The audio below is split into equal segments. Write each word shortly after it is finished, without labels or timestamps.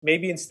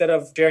maybe instead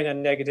of sharing that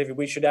negativity,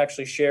 we should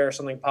actually share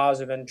something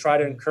positive and try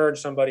to encourage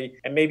somebody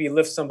and maybe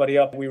lift somebody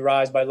up. We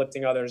rise by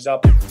lifting others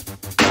up.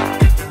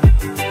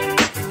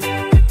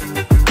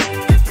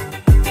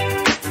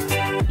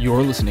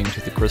 You're listening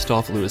to the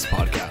Christoph Lewis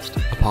Podcast,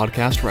 a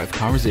podcast where I have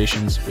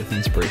conversations with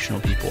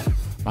inspirational people.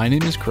 My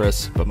name is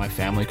Chris, but my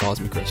family calls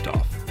me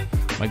Christoph.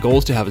 My goal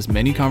is to have as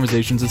many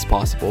conversations as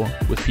possible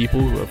with people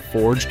who have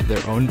forged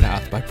their own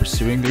path by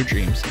pursuing their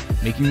dreams,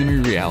 making them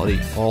a reality,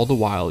 all the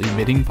while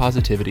emitting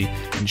positivity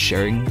and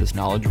sharing this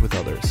knowledge with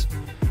others.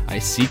 I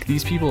seek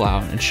these people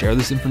out and share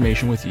this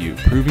information with you,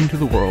 proving to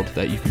the world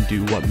that you can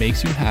do what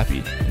makes you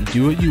happy and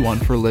do what you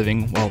want for a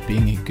living while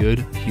being a good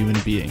human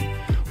being.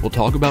 We'll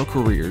talk about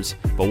careers,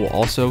 but we'll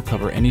also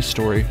cover any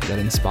story that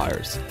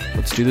inspires.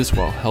 Let's do this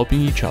while helping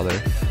each other.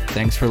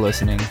 Thanks for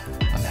listening.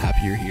 I'm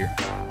happy you're here.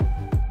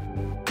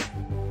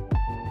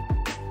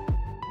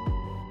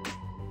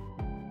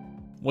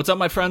 What's up,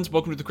 my friends?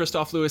 Welcome to the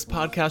Christoph Lewis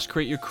Podcast,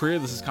 Create Your Career.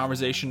 This is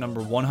conversation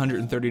number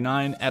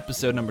 139,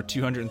 episode number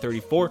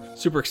 234.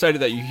 Super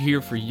excited that you're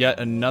here for yet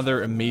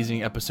another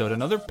amazing episode,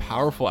 another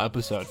powerful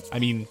episode. I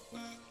mean,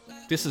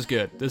 this is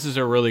good. This is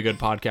a really good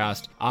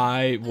podcast.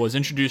 I was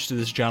introduced to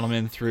this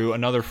gentleman through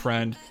another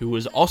friend who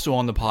was also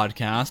on the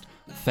podcast.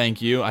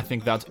 Thank you. I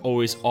think that's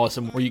always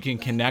awesome, where you can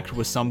connect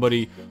with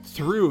somebody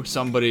through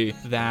somebody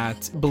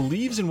that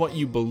believes in what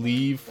you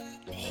believe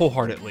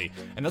wholeheartedly.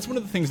 And that's one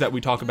of the things that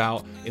we talk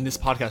about in this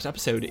podcast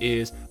episode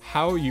is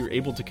how you're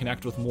able to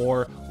connect with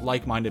more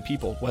like-minded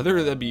people,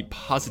 whether that be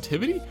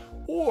positivity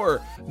or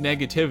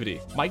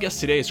negativity. My guest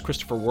today is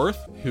Christopher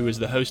Wirth, who is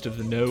the host of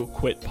the No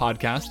Quit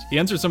podcast. He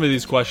answered some of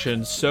these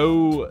questions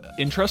so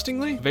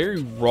interestingly,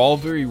 very raw,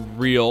 very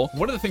real.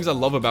 One of the things I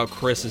love about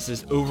Chris is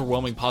his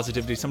overwhelming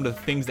positivity, some of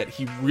the things that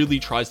he really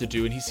tries to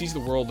do, and he sees the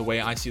world the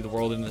way I see the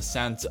world, in the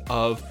sense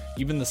of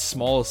even the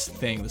smallest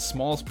thing, the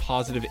smallest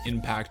positive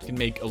impact can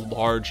make a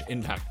large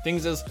impact.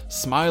 Things as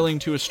smiling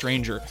to a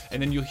stranger, and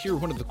then you'll hear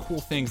one of the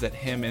cool things that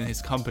him and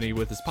his company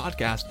with his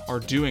podcast are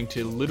doing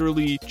to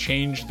literally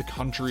change the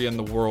country and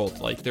the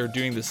world. Like, they're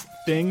doing this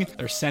thing,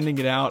 they're sending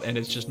it out, and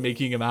it's just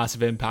making a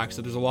massive impact.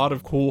 So there's a lot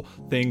of cool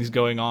things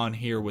going on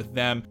here with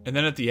them. And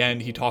then at the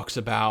end, he talks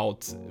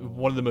about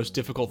one of the most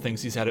difficult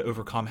things he's had to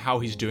overcome, how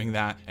he's doing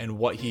that, and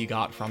what he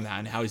got from that,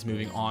 and how he's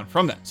moving on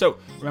from that. So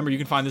remember, you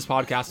can find this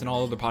podcast and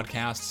all other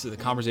podcasts, the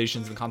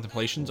conversations and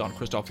contemplations, on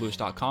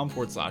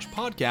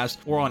christophlewis.com/podcast,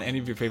 or on any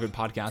of your favorite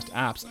podcast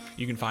apps.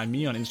 You can find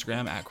me on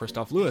Instagram at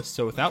Christoph Lewis.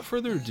 So without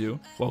further ado,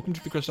 welcome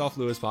to the Christoph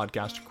Lewis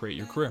Podcast to Create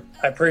Your Career.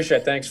 I appreciate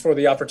it. Thanks for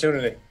the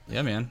opportunity.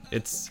 Yeah, man.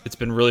 It's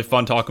been really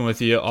fun talking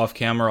with you off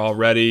camera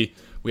already.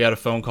 We had a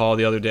phone call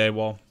the other day.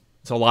 Well,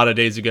 it's a lot of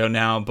days ago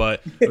now,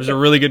 but it was a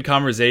really good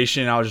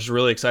conversation. I was just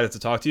really excited to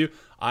talk to you.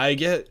 I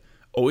get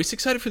always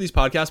excited for these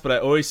podcasts, but I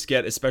always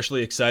get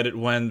especially excited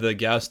when the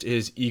guest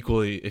is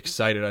equally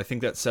excited. I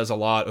think that says a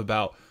lot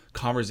about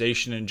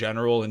conversation in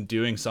general, and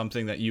doing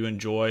something that you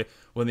enjoy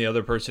when the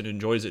other person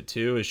enjoys it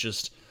too. It's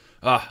just,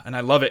 and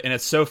I love it. And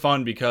it's so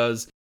fun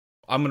because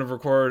I'm going to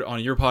record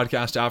on your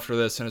podcast after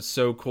this, and it's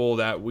so cool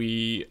that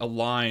we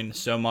align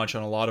so much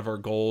on a lot of our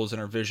goals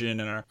and our vision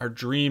and our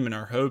dream and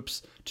our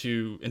hopes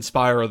to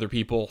inspire other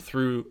people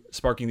through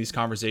sparking these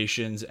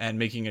conversations and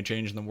making a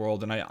change in the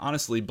world. And I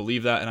honestly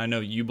believe that, and I know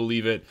you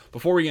believe it.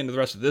 Before we get into the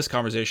rest of this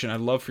conversation, I'd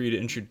love for you to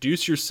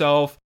introduce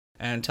yourself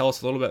and tell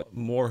us a little bit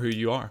more who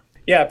you are.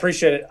 Yeah, I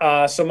appreciate it.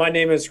 So my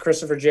name is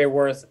Christopher J.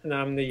 Wirth, and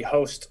I'm the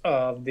host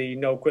of the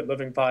No Quit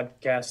Living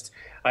podcast.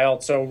 I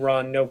also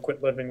run No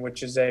Quit Living,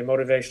 which is a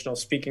motivational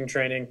speaking,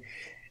 training,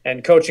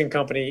 and coaching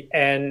company.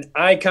 And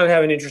I kind of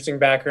have an interesting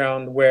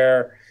background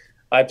where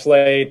I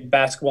played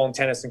basketball and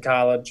tennis in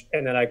college,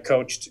 and then I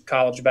coached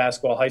college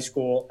basketball, high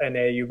school, and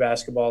AAU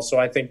basketball. So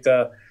I think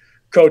the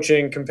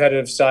coaching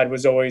competitive side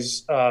was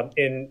always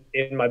in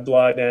my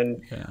blood.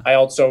 And yeah. I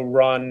also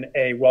run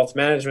a wealth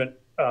management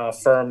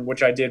firm,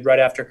 which I did right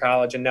after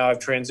college, and now I've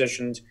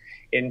transitioned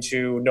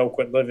into No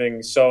Quit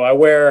Living. So I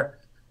wear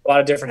a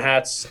lot of different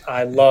hats.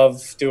 I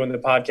love doing the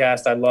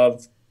podcast. I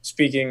love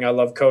speaking. I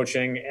love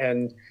coaching.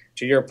 And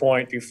to your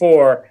point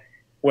before,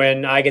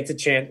 when I get the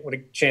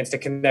chance to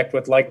connect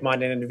with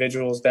like-minded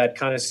individuals that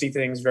kind of see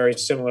things very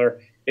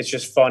similar, it's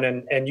just fun.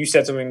 And you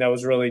said something that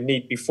was really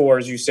neat before,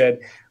 as you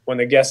said, when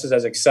the guest is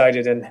as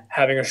excited, and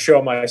having a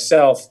show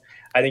myself,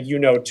 I think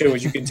too,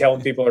 as you can tell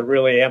when people are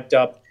really amped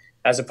up,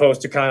 as opposed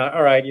to kind of,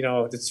 all right,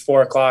 it's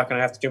 4:00 and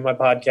I have to do my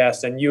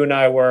podcast. And you and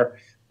I were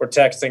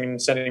texting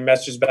and sending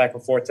messages back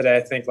and forth today,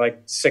 I think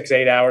like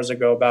 6-8 hours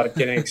ago, about it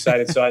getting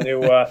excited. So I knew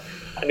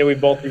we'd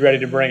both be ready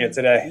to bring it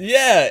today.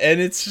 Yeah. And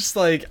it's just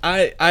like,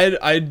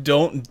 I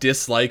don't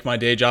dislike my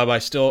day job. I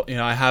still,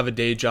 I have a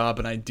day job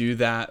and I do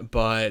that,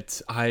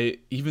 but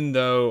even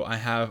though I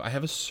have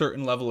a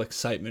certain level of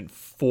excitement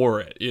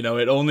for it, it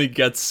only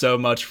gets so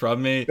much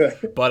from me,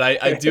 but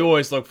I do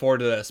always look forward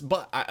to this.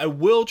 But I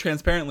will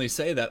transparently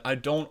say that I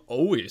don't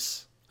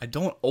always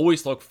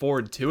look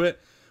forward to it.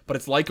 But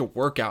it's like a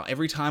workout.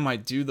 Every time I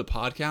do the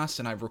podcast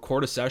and I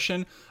record a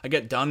session, I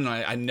get done and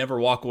I never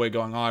walk away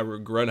going, I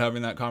regret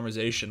having that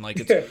conversation.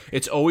 Like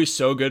it's always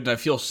so good, and I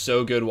feel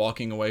so good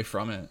walking away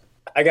from it.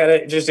 I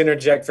gotta just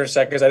interject for a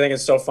second because I think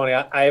it's so funny.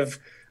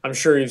 I'm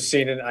sure you've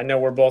seen it. I know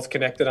we're both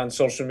connected on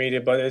social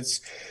media, but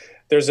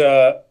there's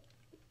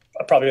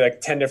probably like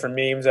 10 different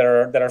memes that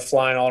are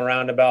flying all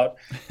around about.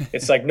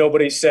 It's like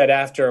nobody said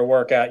after a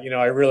workout,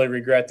 I really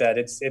regret that.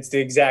 It's the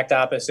exact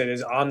opposite.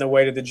 Is on the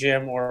way to the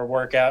gym or a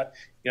workout,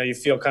 you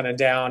feel kind of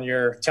down,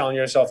 you're telling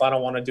yourself I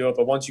don't want to do it,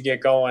 but once you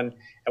get going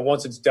and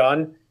once it's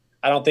done,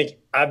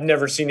 I've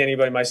never seen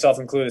anybody, myself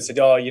included, said,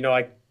 oh,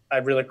 I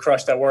really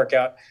crushed that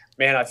workout,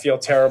 man, I feel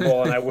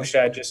terrible and I wish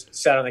I had just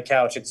sat on the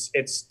couch.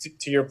 It's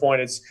to your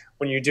point, it's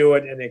when you do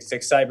it and it's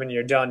excitement and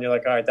you're done, you're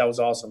like, all right, that was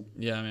awesome.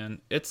 Yeah,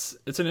 man. It's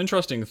an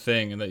interesting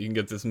thing that you can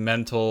get this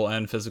mental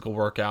and physical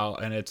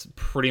workout, and it's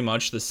pretty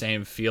much the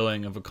same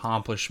feeling of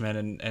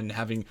accomplishment and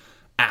having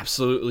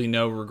absolutely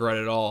no regret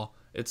at all.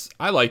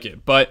 I like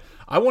it, but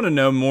I want to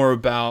know more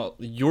about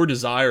your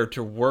desire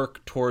to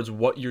work towards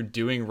what you're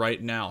doing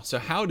right now. So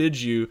how did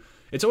you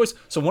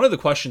so one of the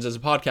questions as a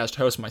podcast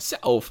host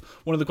myself,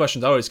 one of the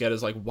questions I always get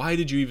is like, why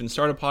did you even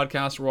start a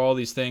podcast or all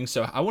these things?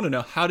 So I want to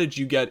know, how did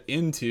you get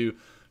into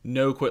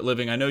No Quit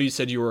Living? I know you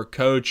said you were a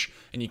coach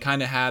and you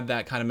kind of had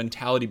that kind of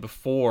mentality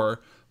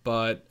before,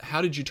 but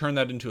how did you turn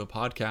that into a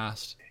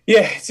podcast?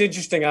 Yeah, it's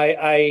interesting.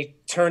 I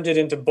turned it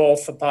into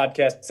both a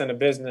podcast and a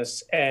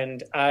business,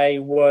 and I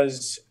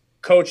was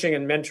coaching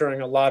and mentoring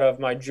a lot of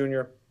my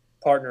junior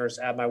partners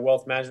at my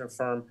wealth management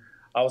firm.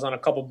 I was on a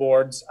couple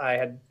boards. I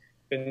had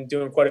been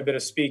doing quite a bit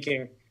of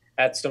speaking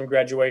at some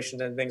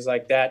graduations and things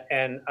like that.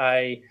 And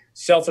I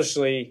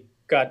selfishly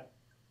got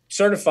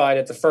certified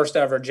at the first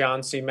ever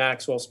John C.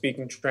 Maxwell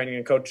Speaking, Training,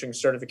 and Coaching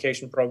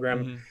Certification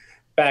Program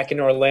back in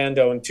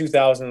Orlando in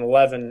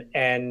 2011.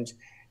 And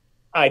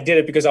I did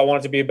it because I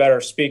wanted to be a better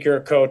speaker,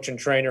 coach, and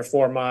trainer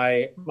for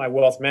my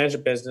wealth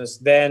management business.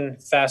 Then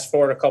fast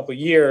forward a couple of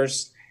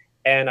years,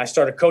 and I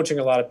started coaching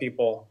a lot of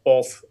people,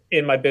 both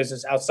in my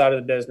business, outside of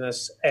the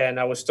business. And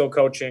I was still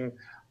coaching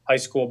high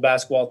school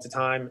basketball at the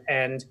time.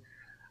 And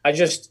I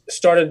just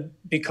started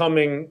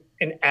becoming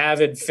an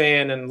avid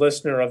fan and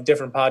listener of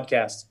different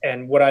podcasts.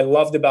 And what I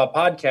loved about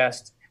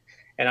podcasts,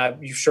 and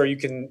I'm sure you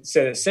can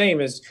say the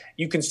same, is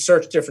you can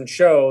search different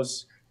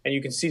shows and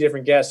you can see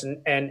different guests,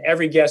 and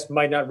every guest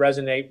might not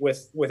resonate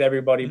with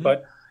everybody,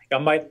 but I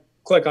might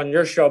click on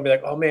your show and be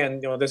like, oh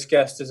man, this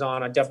guest is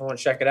on, I definitely want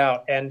to check it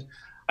out. And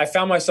I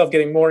found myself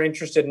getting more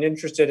interested,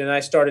 and I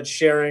started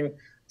sharing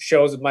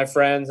shows with my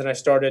friends, and I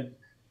started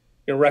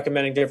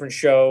recommending different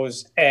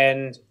shows.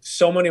 And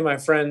so many of my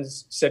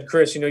friends said,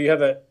 Chris, you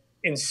have an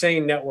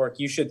insane network.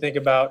 You should think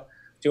about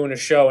doing a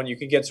show, and you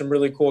could get some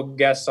really cool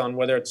guests on,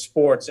 whether it's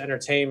sports,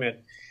 entertainment,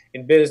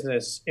 in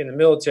business, in the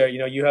military.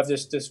 You have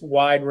this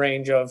wide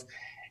range of,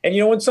 and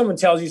when someone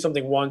tells you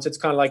something once, it's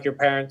kind of like your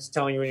parents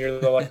telling you when you're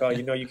little, like, oh,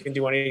 you can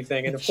do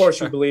anything. And of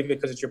course you believe it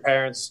because it's your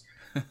parents.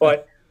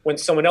 But when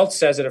someone else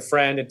says it, a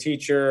friend, a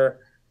teacher,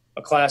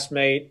 a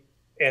classmate,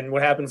 and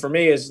what happened for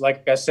me is,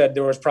 like I said,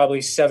 there was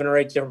probably 7 or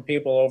 8 different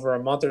people over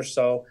a month or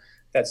so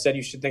that said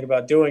you should think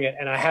about doing it.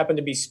 And I happened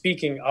to be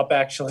speaking up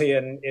actually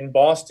in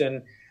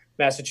Boston,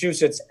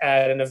 Massachusetts,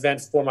 at an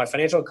event for my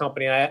financial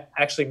company. I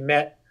actually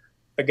met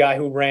the guy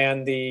who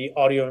ran the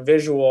audio and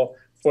visual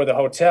for the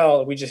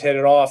hotel. We just hit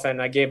it off,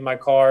 and I gave him my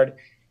card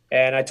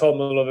and I told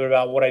him a little bit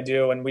about what I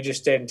do, and we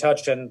just stayed in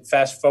touch. And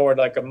fast forward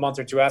like a month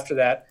or two after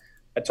that,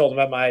 I told him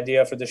about my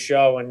idea for the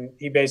show, and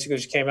he basically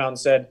just came out and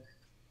said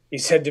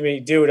to me,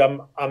 dude,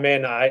 I'm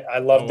in. I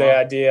love the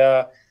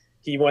idea.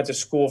 He went to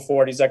school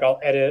for it. He's like, I'll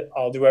edit,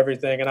 I'll do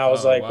everything. And I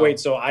was wait,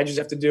 so I just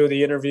have to do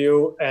the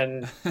interview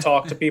and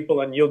talk to people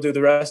and you'll do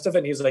the rest of it?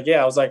 And he's like,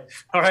 yeah. I was like,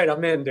 all right,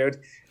 I'm in,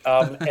 dude.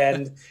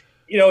 And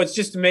it's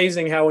just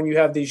amazing how when you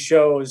have these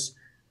shows,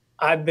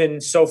 I've been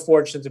so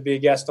fortunate to be a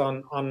guest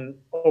on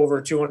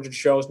over 200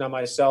 shows now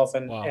myself.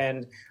 And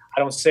I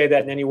don't say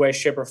that in any way,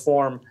 shape, or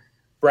form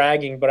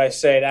bragging, but I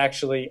say it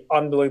actually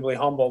unbelievably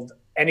humbled.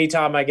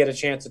 Anytime I get a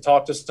chance to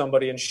talk to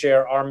somebody and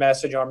share our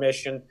message, our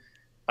mission,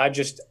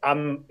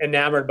 I'm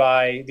enamored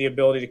by the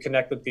ability to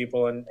connect with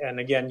people. And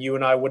again, you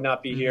and I would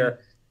not be here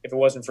if it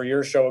wasn't for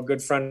your show. A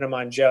good friend of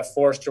mine, Jeff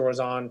Forrester, was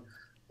on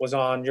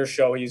your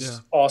show. He's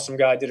an awesome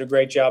guy, did a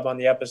great job on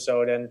the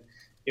episode. And,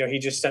 he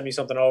just sent me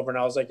something over and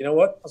I was like, you know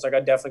what? I was like,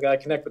 I definitely got to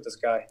connect with this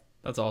guy.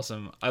 That's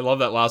awesome. I love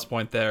that last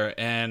point there.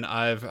 And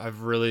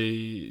I've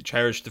really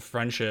cherished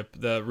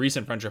the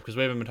recent friendship, because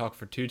we haven't been talking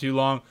for too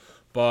long,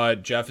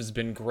 but Jeff has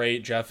been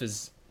great.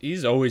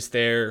 He's always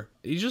there.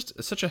 He's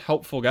just such a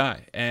helpful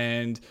guy.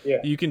 And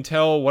you can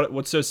tell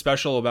what's so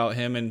special about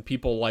him and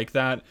people like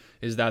that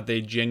is that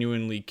they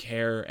genuinely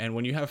care. And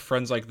when you have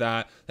friends like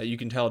that you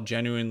can tell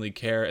genuinely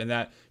care and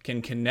that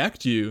can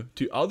connect you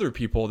to other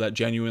people that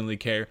genuinely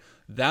care,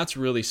 that's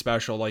really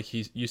special. Like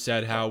you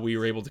said, how we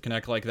were able to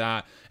connect like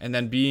that. And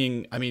then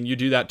you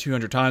do that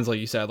 200 times, like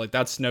you said, like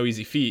that's no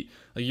easy feat.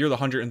 Like you're the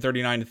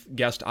 139th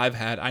guest I've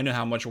had. I know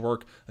how much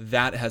work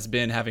that has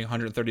been, having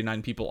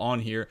 139 people on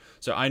here.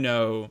 So I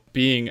know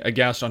being a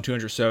guest on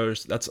 200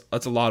 shows. That's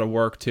a lot of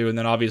work too. And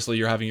then obviously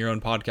you're having your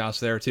own podcast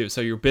there too. So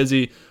you're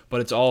busy,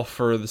 but it's all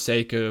for the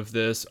sake of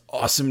this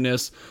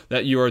awesomeness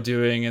that you are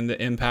doing and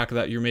the impact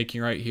that you're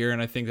making right here.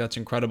 And I think that's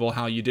incredible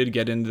how you did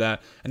get into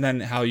that, and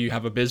then how you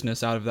have a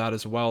business out of that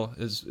as well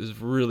is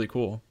really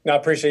cool. No, I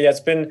appreciate it.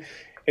 Yeah,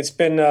 it's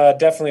been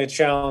definitely a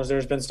challenge.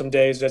 There's been some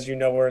days, as you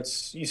know, where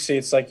it's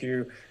like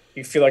you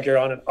feel like you're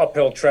on an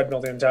uphill treadmill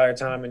the entire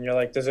time, and you're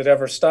like, does it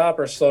ever stop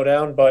or slow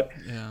down? But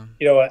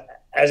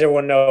as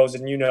everyone knows,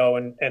 and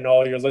and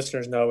all your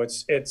listeners know,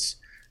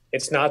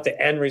 it's not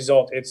the end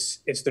result.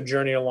 It's the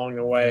journey along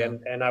the way,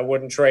 and I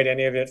wouldn't trade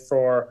any of it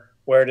for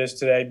where it is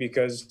today,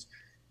 because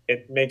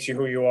it makes you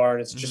who you are,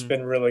 and it's just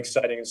been really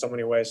exciting in so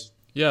many ways.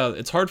 Yeah,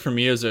 it's hard for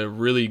me as a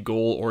really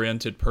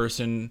goal-oriented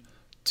person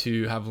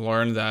to have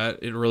learned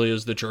that it really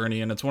is the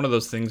journey, and it's one of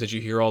those things that you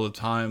hear all the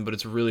time, but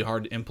it's really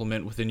hard to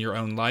implement within your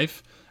own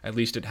life. At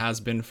least it has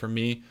been for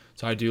me.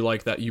 So I do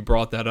like that you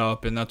brought that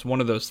up, and that's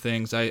one of those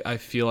things I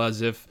feel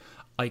as if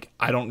like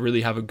I don't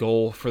really have a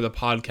goal for the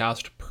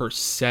podcast per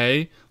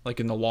se,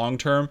 like in the long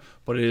term,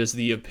 but it is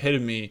the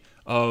epitome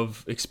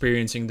of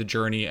experiencing the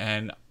journey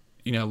and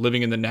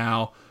living in the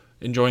now,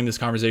 enjoying this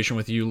conversation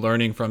with you,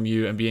 learning from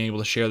you, and being able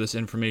to share this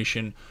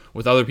information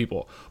with other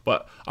people.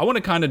 But I want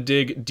to kind of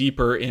dig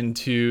deeper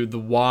into the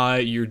why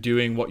you're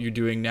doing what you're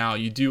doing now.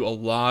 You do a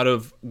lot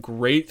of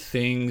great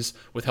things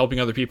with helping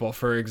other people.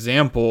 For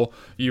example,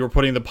 you were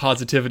putting the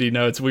positivity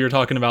notes. We were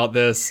talking about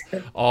this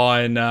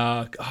on,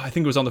 I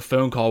think it was on the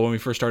phone call when we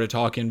first started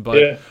talking,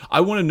 but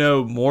I want to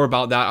know more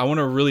about that. I want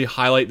to really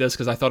highlight this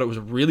because I thought it was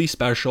really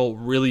special,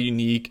 really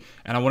unique,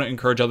 and I want to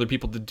encourage other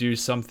people to do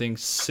something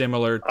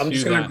similar to that. I'm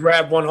just going to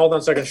grab one. Hold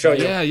on so I can show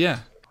you. Yeah.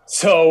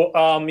 So,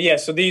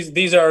 so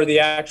these are the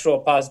actual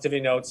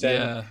positivity notes.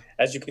 And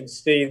as you can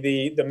see,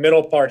 the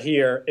middle part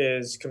here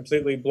is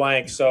completely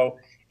blank. So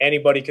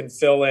anybody can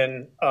fill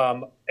in.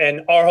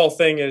 And our whole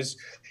thing is,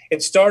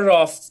 it started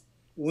off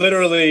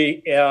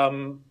literally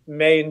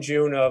May and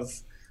June of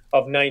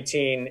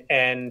 19.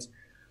 And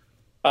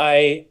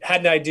I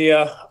had an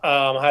idea.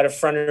 I had a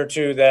friend or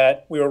two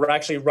that we were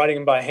actually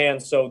writing by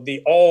hand. So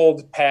the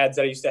old pads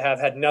that I used to have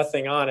had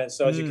nothing on it.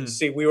 So as you can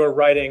see, we were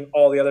writing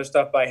all the other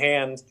stuff by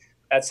hand.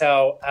 That's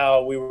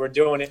how we were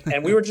doing it.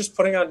 And we were just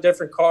putting on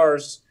different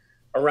cars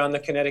around the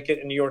Connecticut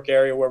and New York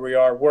area where we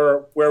are.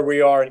 Where we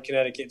are in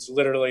Connecticut, it's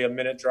literally a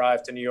minute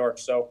drive to New York.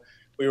 So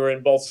we were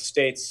in both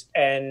states.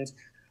 And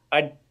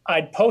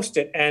I'd post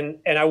it, and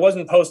I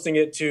wasn't posting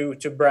it to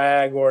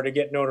brag or to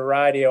get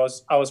notoriety. I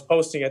was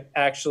posting it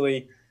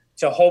actually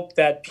to hope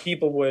that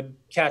people would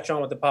catch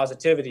on with the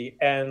positivity.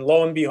 And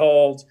lo and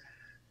behold,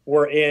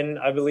 we're in,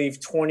 I believe,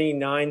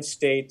 29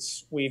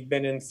 states. We've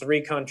been in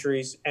 3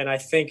 countries, and I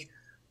think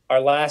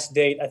our last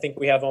date, I think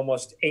we have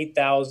almost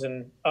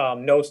 8,000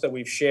 notes that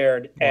we've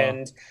shared. Wow.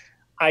 And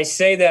I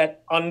say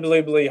that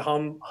unbelievably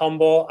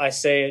humble. I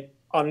say it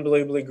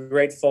unbelievably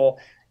grateful.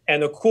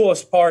 And the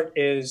coolest part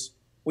is,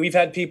 we've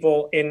had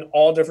people in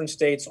all different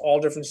states, all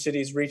different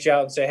cities reach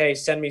out and say, hey,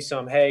 send me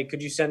some. Hey,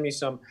 could you send me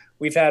some?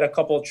 We've had a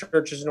couple of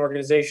churches and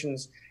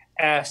organizations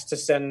ask to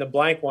send the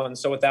blank ones,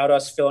 so without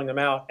us filling them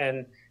out,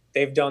 and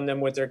they've done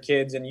them with their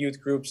kids and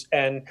youth groups.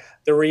 And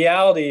the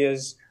reality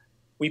is,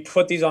 we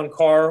put these on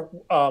car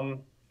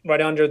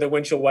right under the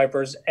windshield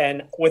wipers,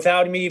 and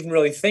without me even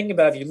really thinking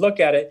about it, if you look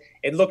at it,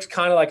 it looks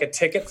kind of like a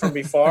ticket from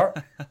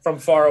from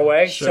far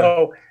away.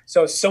 Sure.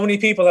 So many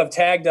people have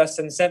tagged us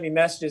and sent me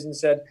messages and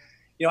said,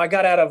 I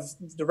got out of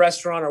the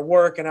restaurant or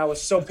work and I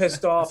was so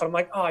pissed off. And I'm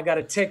like, oh, I got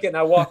a ticket. And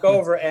I walk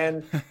over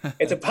and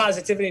it's a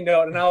positivity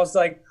note. And I was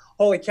like,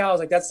 holy cow. I was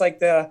like, that's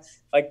like I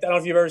don't know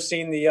if you've ever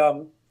seen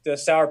the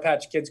Sour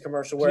Patch Kids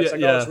commercial where it's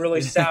like, oh, it's really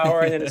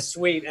sour and then it's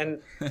sweet.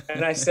 And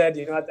I said,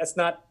 that's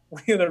not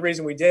the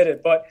reason we did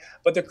it. But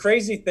the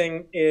crazy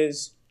thing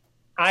is,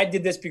 I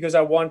did this because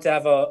I wanted to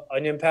have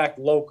an impact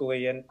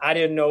locally. And I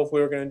didn't know if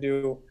we were going to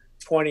do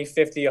 20,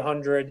 50,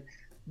 100.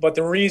 But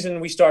the reason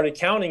we started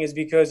counting is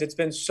because it's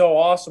been so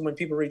awesome when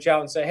people reach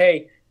out and say, hey,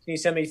 can you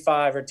send me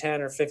 5 or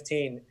 10 or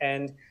 15?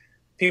 And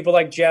people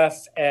like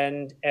Jeff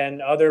and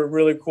other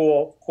really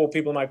cool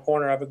people in my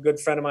corner. I have a good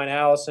friend of mine,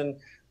 Allison,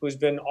 who's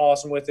been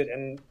awesome with it.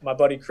 And my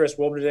buddy, Chris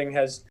Wilberding,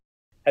 has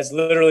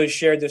literally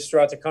shared this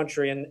throughout the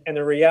country. And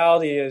the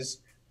reality is,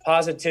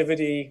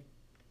 positivity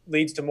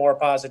leads to more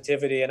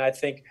positivity. And I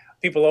think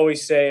people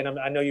always say, and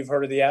I know you've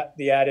heard of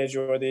the adage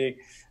or the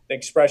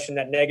expression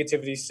that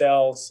negativity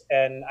sells.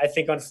 And I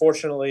think,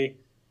 unfortunately,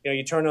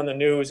 you turn on the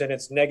news and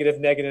it's negative.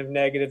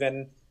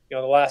 And, the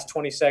last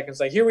 20 seconds,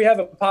 like, here we have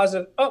a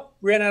positive, oh,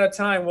 we ran out of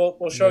time.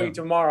 We'll show you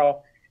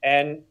tomorrow.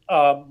 And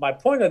my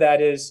point of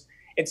that is,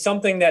 it's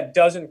something that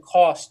doesn't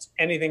cost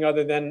anything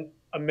other than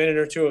a minute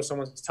or two of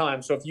someone's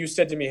time. So if you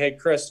said to me, hey,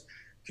 Chris,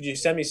 could you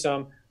send me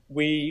some?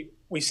 We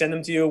send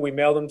them to you, we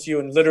mail them to you,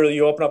 and literally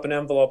you open up an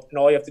envelope and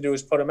all you have to do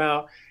is put them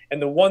out.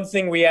 And the one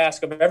thing we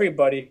ask of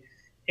everybody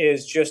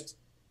is just,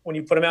 when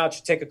you put them out,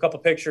 you take a couple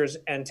pictures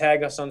and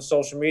tag us on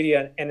social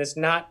media. And it's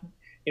not,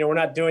 we're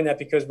not doing that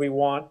because we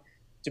want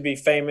to be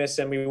famous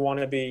and we want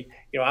to be,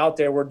 out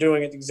there. We're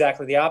doing it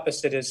exactly the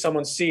opposite. Is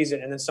someone sees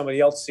it and then somebody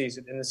else sees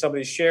it and then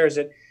somebody shares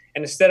it.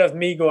 And instead of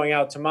me going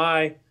out to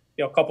my,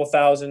 couple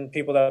thousand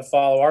people that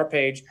follow our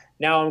page,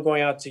 now I'm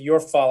going out to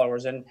your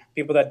followers, and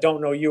people that don't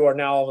know you are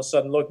now all of a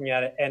sudden looking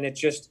at it. And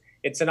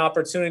it's an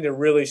opportunity to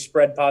really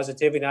spread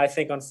positivity. And I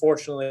think,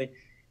 unfortunately,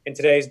 in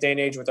today's day and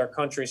age with our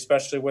country,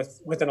 especially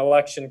with an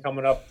election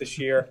coming up this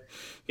year,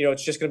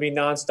 it's just going to be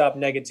nonstop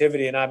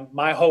negativity. And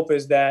my hope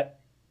is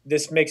that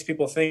this makes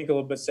people think a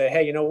little bit, say,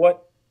 hey, you know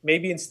what,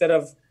 maybe instead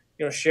of,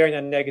 sharing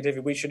that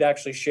negativity, we should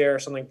actually share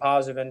something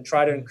positive and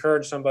try to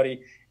encourage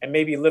somebody and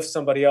maybe lift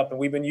somebody up. And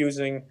we've been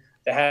using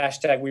the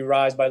hashtag We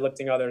Rise by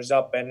lifting others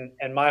up.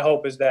 And my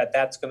hope is that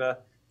that's going to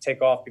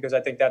take off, because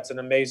I think that's an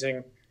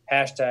amazing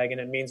hashtag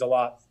and it means a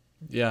lot.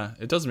 Yeah,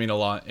 it does mean a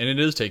lot, and it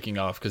is taking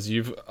off because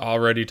you've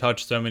already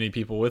touched so many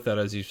people with that,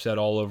 as you've said,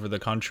 all over the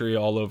country,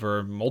 all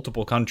over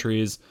multiple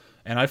countries,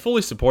 and I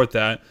fully support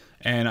that,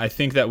 and I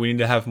think that we need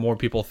to have more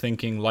people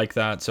thinking like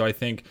that. So I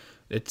think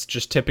it's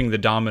just tipping the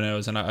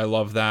dominoes, and I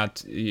love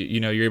that.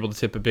 You're able to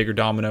tip a bigger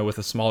domino with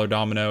a smaller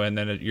domino, and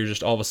then you're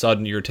just all of a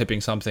sudden you're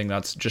tipping something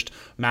that's just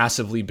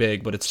massively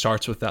big, but it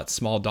starts with that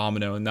small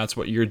domino, and that's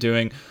what you're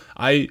doing.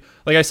 Like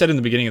I said in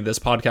the beginning of this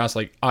podcast,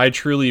 like I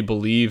truly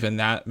believe in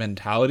that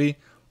mentality,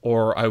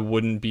 or I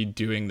wouldn't be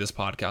doing this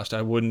podcast.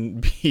 I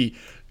wouldn't be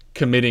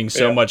committing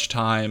so much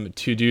time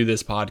to do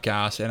this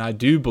podcast. And I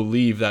do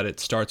believe that it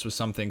starts with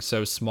something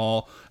so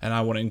small, and I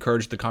want to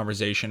encourage the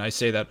conversation. I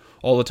say that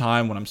all the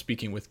time when I'm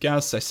speaking with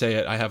guests. I say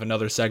it. I have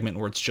another segment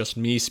where it's just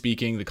me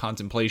speaking, the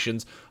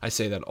contemplations. I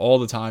say that all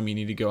the time. You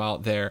need to go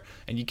out there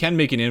and you can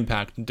make an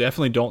impact.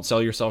 Definitely don't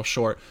sell yourself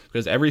short,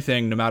 because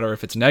everything, no matter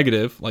if it's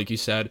negative, like you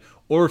said,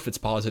 or if it's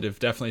positive,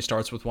 definitely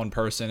starts with one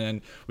person,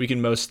 and we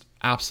can most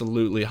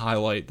absolutely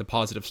highlight the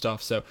positive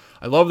stuff. So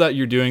I love that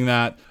you're doing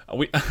that.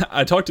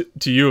 I talked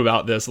to you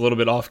about this a little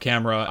bit off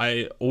camera.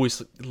 I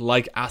always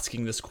like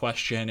asking this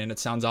question, and it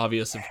sounds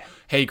obvious of,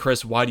 hey,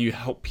 Chris, why do you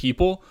help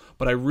people?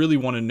 But I really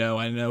want to know.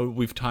 I know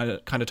we've kind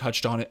of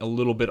touched on it a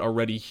little bit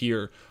already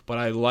here, but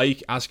I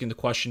like asking the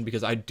question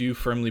because I do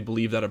firmly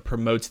believe that it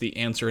promotes the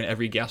answer, and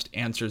every guest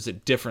answers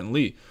it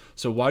differently.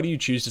 So why do you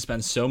choose to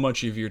spend so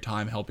much of your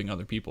time helping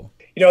other people?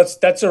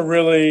 That's a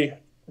really,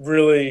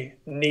 really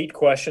neat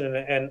question.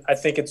 And I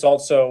think it's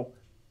also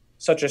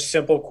such a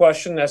simple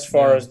question as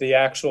far as the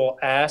actual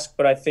ask,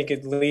 but I think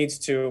it leads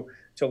to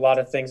a lot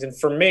of things. And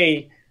for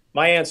me,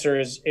 my answer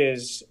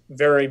is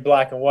very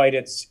black and white.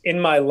 It's in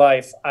my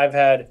life, I've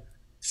had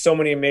so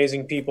many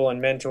amazing people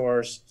and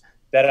mentors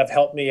that have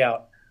helped me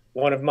out.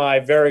 One of my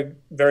very,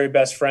 very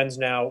best friends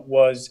now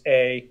was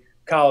a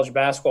college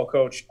basketball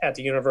coach at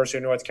the University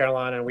of North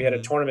Carolina. And we had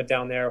a tournament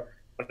down there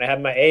when I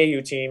had my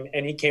AAU team,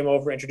 and he came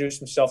over, introduced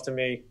himself to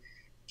me,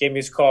 gave me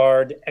his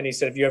card, and he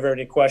said, if you ever have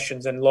any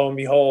questions. And lo and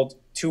behold,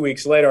 2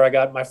 weeks later, I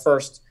got my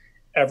first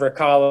ever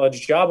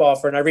college job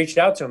offer, and I reached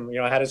out to him.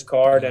 I had his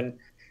card, and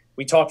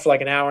we talked for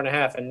like an hour and a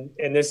half. And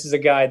this is a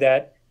guy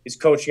that is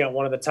coaching at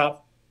one of the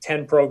top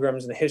 10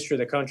 programs in the history of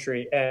the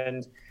country.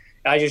 And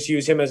I just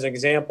use him as an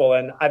example.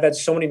 And I've had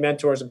so many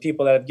mentors and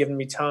people that have given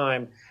me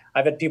time.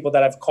 I've had people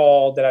that I've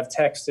called, that I've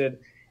texted,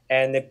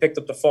 and they picked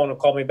up the phone and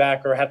called me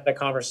back or had that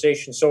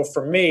conversation. So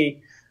for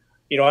me,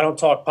 I don't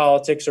talk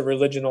politics or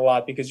religion a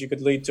lot because you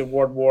could lead to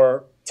World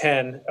War X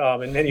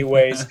in many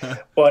ways.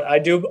 But I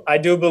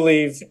do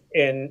believe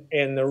in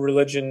the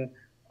religion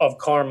of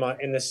karma,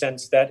 in the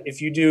sense that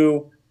if you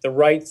do the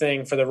right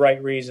thing for the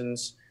right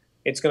reasons,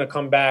 it's going to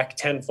come back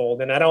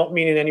tenfold. And I don't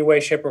mean in any way,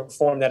 shape, or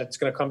form that it's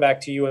going to come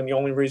back to you and the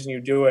only reason you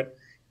do it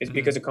is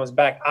because it comes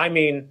back. I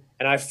mean,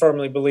 and I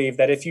firmly believe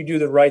that if you do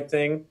the right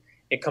thing,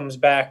 it comes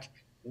back.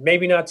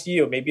 Maybe not to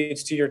you. Maybe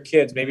it's to your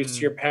kids. Maybe it's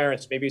to your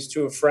parents. Maybe it's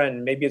to a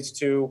friend. Maybe it's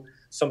to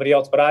somebody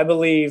else. But I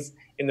believe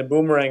in the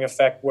boomerang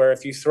effect, where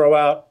if you throw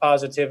out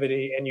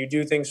positivity and you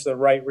do things for the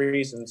right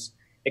reasons,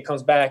 it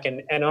comes back.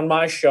 And on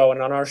my show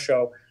and on our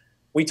show,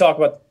 we talk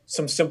about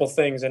some simple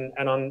things. And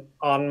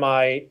on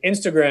my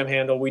Instagram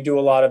handle, we do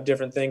a lot of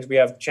different things. We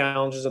have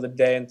challenges of the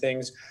day and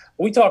things.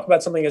 We talk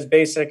about something as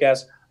basic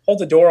as hold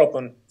the door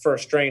open for a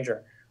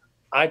stranger.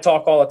 I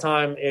talk all the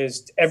time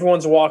is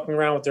everyone's walking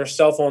around with their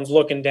cell phones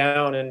looking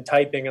down and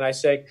typing. And I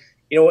say,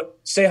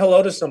 say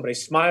hello to somebody,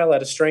 smile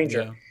at a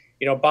stranger,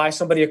 buy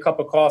somebody a cup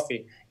of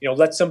coffee,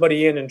 let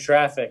somebody in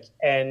traffic.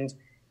 And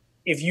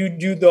if you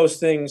do those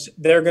things,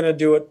 they're going to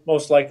do it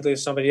most likely to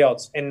somebody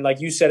else. And like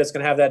you said, it's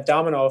going to have that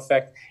domino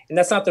effect. And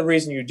that's not the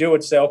reason you do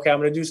it. Say, okay, I'm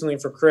going to do something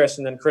for Chris,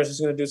 and then Chris is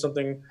going to do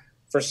something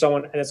for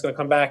someone, and it's going to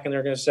come back and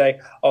they're going to say,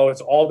 oh,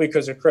 it's all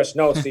because of Chris.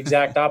 No, it's the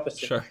exact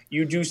opposite. Sure.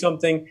 You do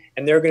something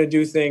and they're going to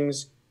do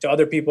things to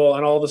other people,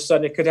 and all of a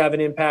sudden it could have an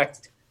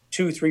impact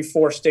 2, 3,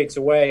 4 states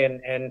away.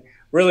 And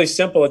really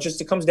simple.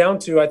 It comes down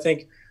to, I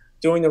think,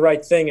 doing the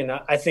right thing. And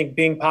I think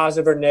being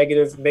positive or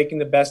negative, making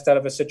the best out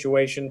of a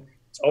situation,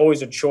 it's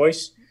always a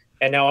choice.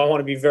 And now I want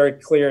to be very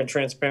clear and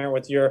transparent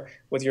with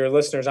your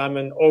listeners. I'm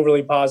an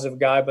overly positive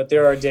guy, but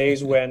there are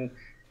days when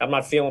I'm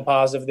not feeling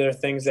positive. There are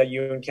things that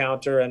you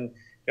encounter, and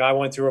I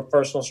went through a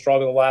personal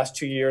struggle the last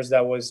 2 years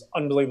that was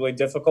unbelievably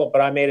difficult, but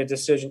I made a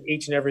decision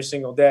each and every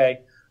single day,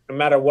 no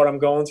matter what I'm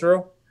going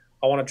through,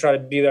 I want to try to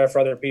be there for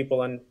other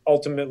people and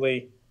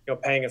ultimately,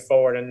 paying it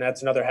forward. And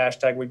that's another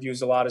hashtag we've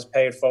used a lot, is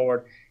pay it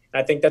forward.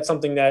 And I think that's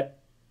something that,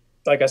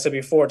 like I said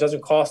before, it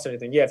doesn't cost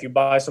anything. Yeah, if you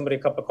buy somebody a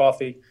cup of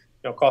coffee,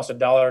 it costs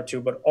 $1 or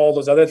 $2, but all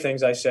those other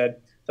things I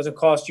said doesn't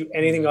cost you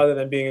anything other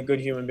than being a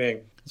good human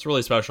being. It's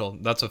really special.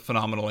 That's a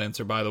phenomenal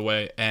answer, by the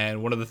way.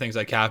 And one of the things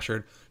I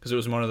captured, because it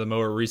was one of the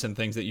more recent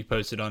things that you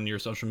posted on your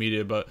social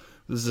media, but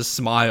this is a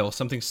smile,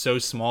 something so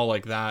small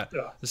like that,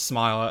 the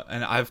smile.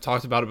 And I've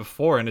talked about it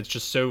before, and it's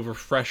just so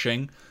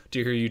refreshing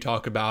to hear you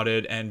talk about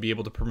it and be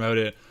able to promote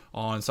it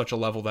on such a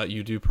level that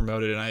you do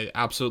promote it. And I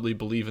absolutely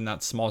believe in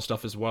that small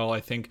stuff as well. I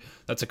think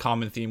that's a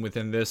common theme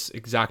within this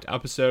exact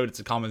episode. It's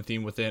a common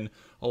theme within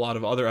a lot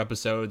of other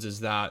episodes, is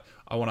that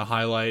I want to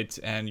highlight,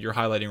 and you're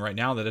highlighting right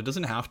now, that it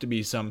doesn't have to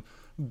be some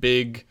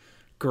big,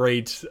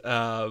 great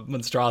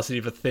monstrosity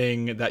of a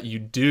thing that you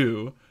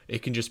do.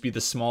 It can just be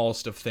the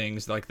smallest of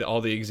things, like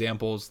all the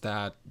examples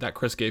that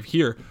Chris gave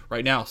here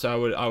right now.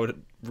 So I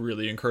would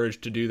really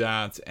encourage to do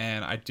that,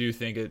 and I do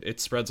think it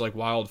spreads like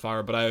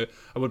wildfire. But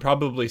I would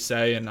probably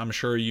say, and I'm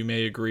sure you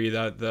may agree,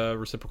 that the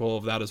reciprocal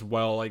of that as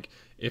well, like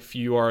if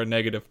you are a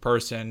negative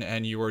person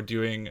and you are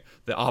doing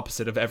the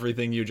opposite of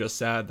everything you just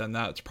said, then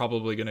that's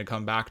probably going to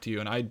come back to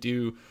you. And I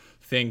do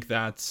think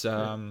that's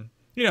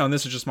and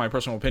this is just my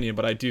personal opinion,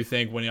 but I do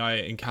think when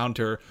I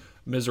encounter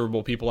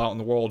miserable people out in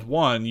the world,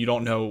 one, you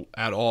don't know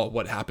at all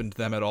what happened to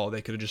them at all.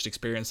 They could have just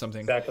experienced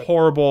something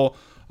horrible.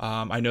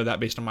 I know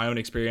that based on my own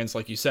experience.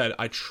 Like you said,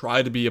 I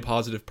try to be a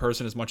positive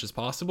person as much as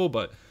possible,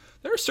 but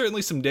there are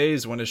certainly some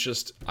days when it's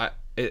just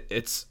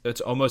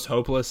it's almost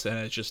hopeless, and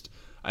it's just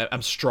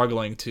I'm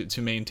struggling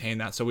to maintain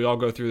that. So we all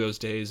go through those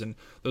days, and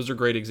those are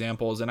great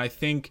examples. And I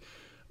think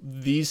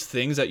these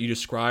things that you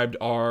described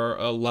are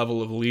a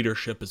level of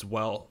leadership as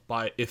well.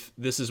 By if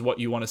this is what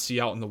you want to see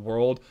out in the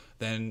world,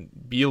 then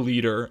be a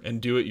leader and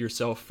do it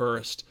yourself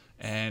first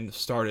and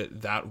start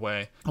it that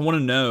way. I want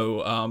to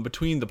know,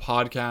 between the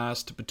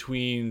podcast,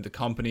 between the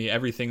company,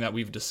 everything that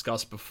we've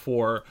discussed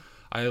before,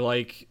 I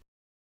like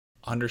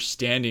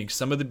understanding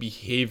some of the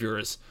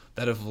behaviors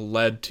that have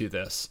led to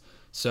this.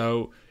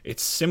 So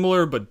it's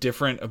similar but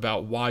different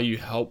about why you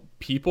help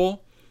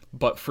people,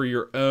 but for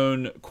your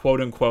own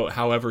quote unquote,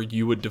 however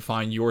you would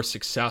define your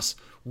success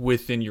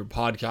within your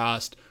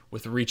podcast,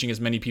 with reaching as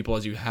many people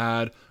as you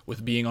had,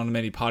 with being on as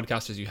many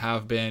podcasts as you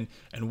have been,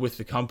 and with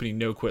the company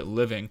No Quit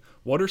Living,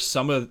 what are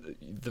some of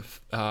the,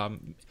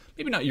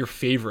 maybe not your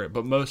favorite,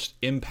 but most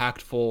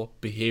impactful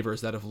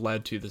behaviors that have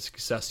led to the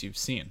success you've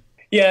seen?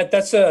 Yeah,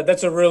 that's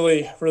a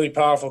really, really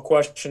powerful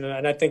question.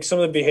 And I think some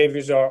of the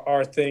behaviors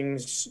are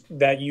things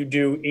that you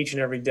do each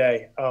and every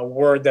day. A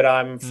word that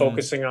I'm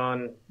focusing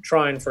on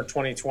trying for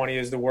 2020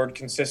 is the word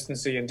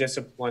consistency and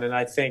discipline. And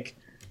I think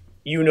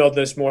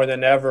this more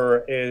than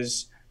ever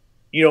is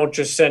you don't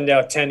just send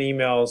out 10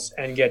 emails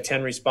and get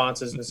 10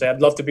 responses and say, I'd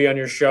love to be on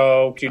your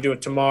show. Can you do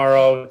it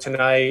tomorrow,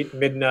 tonight,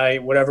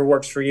 midnight, whatever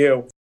works for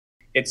you?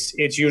 It's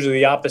usually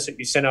the opposite.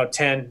 You send out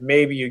 10,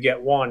 maybe you get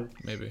one.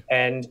 Maybe.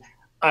 And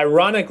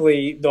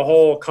ironically, the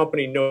whole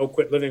company No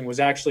Quit Living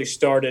was actually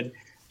started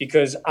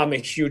because I'm a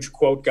huge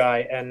quote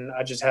guy, and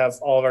I just have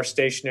all of our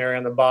stationery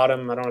on the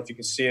bottom. I don't know if you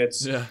can see it.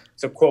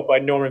 It's a quote by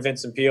Norman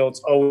Vincent Peale. It's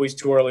always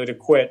too early to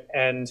quit.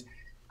 And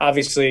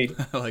obviously,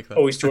 I like that.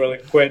 Always too early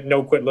to quit,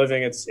 No Quit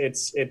Living.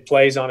 It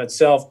plays on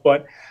itself.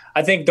 But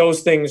I think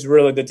those things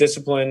really, the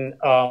discipline,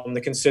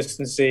 the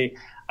consistency,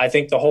 I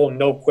think the whole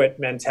no quit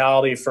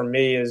mentality for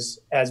me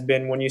has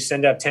been when you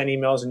send out 10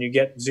 emails and you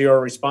get 0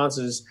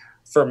 responses.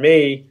 For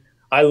me,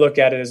 I look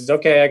at it as,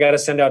 okay, I got to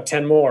send out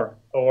 10 more,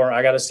 or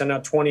I got to send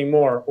out 20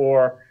 more,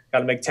 or got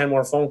to make 10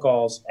 more phone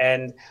calls.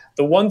 And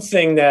the one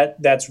thing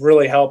that's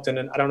really helped, and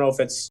I don't know if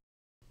it's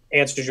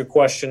answers your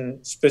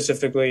question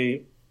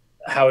specifically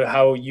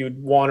how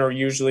you'd want or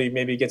usually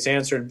maybe gets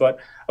answered, but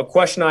a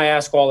question I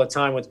ask all the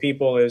time with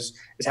people is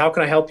how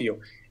can I help you?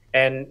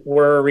 And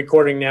we're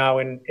recording now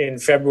in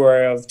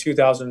February of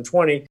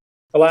 2020.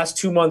 The last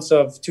 2 months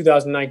of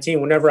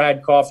 2019, whenever I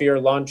had coffee or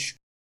lunch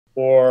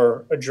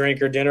or a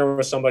drink or dinner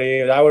with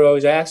somebody, I would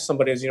always ask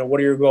somebody, what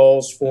are your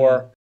goals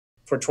for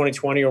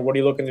 2020, or what are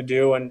you looking to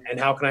do, and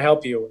how can I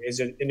help you? Is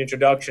it an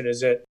introduction?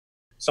 Is it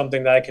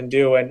something that I can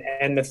do?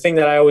 And the thing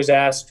that I always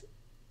ask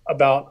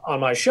about on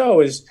my show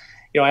is,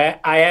 I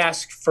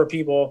ask for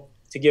people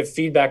to give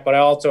feedback, but I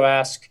also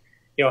ask,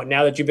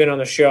 now that you've been on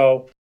the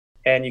show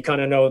and you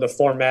kind of know the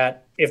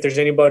format, if there's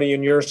anybody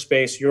in your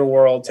space, your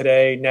world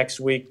today,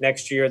 next week,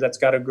 next year, that's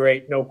got a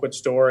great no quit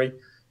story,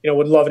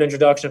 would love an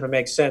introduction if it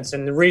makes sense.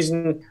 And the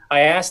reason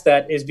I ask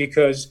that is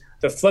because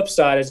the flip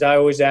side is I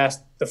always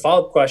ask the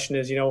follow-up question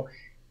is,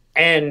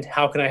 and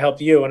how can I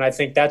help you? And I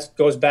think that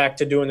goes back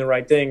to doing the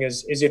right thing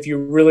is if you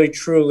really,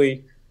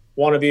 truly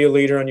want to be a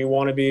leader and you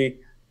want to be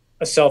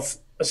a self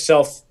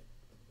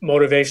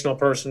motivational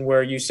person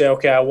where you say,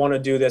 okay, I want to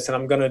do this and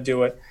I'm going to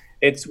do it.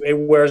 It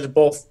wears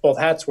both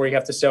hats, where you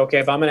have to say, okay,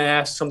 if I'm going to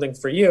ask something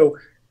for you,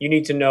 you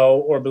need to know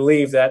or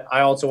believe that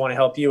I also want to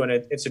help you. And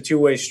it's a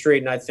two-way street.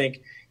 And I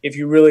think if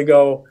you really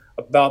go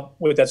about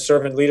with that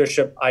servant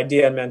leadership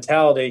idea and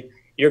mentality,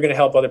 you're going to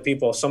help other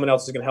people. Someone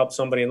else is going to help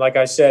somebody. And like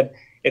I said,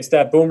 it's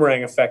that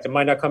boomerang effect. It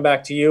might not come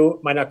back to you,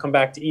 it might not come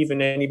back to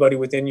even anybody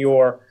within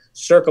your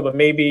circle, but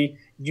maybe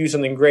you do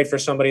something great for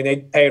somebody and they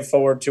pay it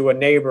forward to a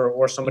neighbor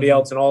or somebody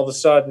else. And all of a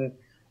sudden,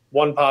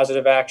 one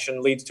positive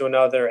action leads to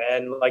another.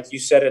 And like you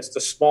said, it's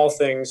the small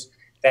things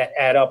that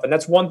add up. And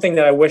that's one thing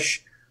that I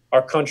wish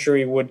our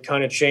country would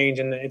kind of change.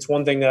 And it's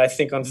one thing that I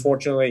think,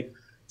 unfortunately,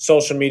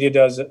 social media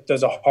does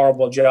a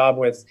horrible job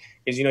with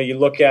is, you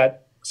look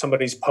at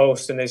somebody's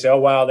post and they say, oh,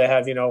 wow, they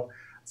have,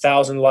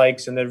 1,000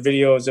 likes and their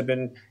videos have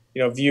been,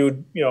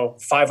 viewed,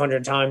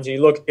 500 times. And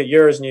you look at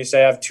yours and you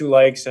say, I have 2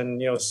 likes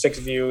and, 6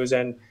 views,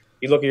 and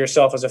you look at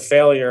yourself as a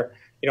failure.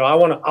 I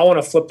want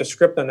to flip the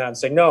script on that and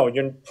say, no,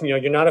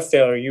 you're not a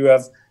failure. You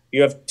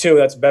have 2.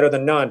 That's better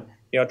than none.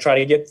 Try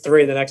to get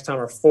 3 the next time,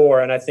 or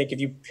 4. And I think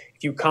if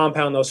you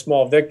compound those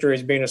small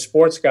victories, being a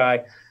sports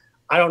guy,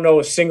 I don't know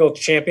a single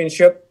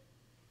championship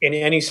in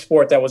any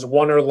sport that was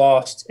won or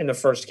lost in the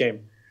first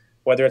game,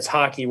 whether it's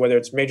hockey, whether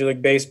it's Major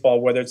League Baseball,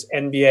 whether it's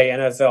NBA,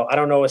 NFL. I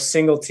don't know a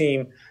single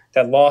team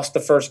that lost the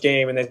first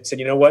game and they said,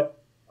 you know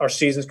what, our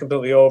season's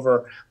completely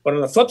over. But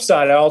on the flip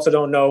side, I also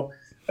don't know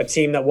a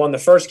team that won the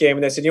first game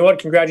and they said, you know what,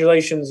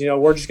 congratulations,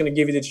 we're just going to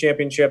give you the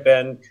championship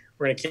and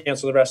we're going to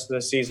cancel the rest of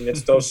the season.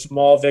 It's those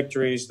small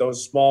victories,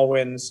 those small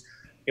wins,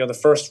 the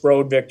first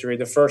road victory,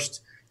 the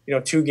first,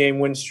 2-game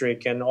win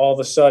streak. And all of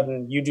a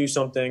sudden you do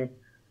something,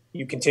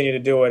 you continue to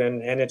do it.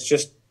 And it's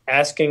just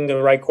asking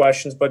the right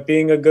questions, but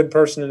being a good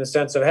person in the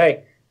sense of,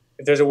 hey,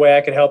 if there's a way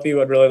I could help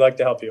you, I'd really like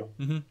to help you.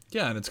 Mm-hmm.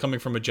 Yeah, and it's coming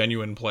from a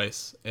genuine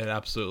place. It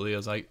absolutely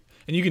is. And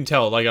you can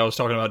tell, like I was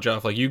talking about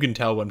Jeff, like you can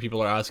tell when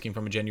people are asking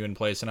from a genuine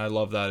place, and I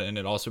love that, and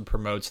it also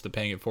promotes the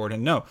paying it forward.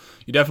 And no,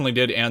 you definitely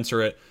did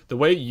answer it. The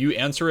way you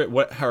answer it,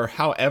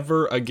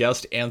 however a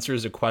guest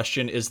answers a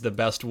question is the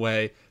best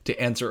way to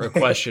answer a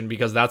question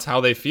because that's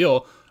how they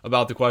feel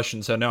about the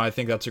question. So no, I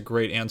think that's a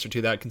great answer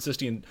to that.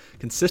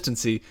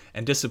 Consistency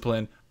and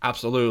discipline,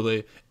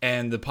 absolutely.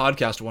 And the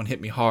podcast one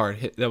hit me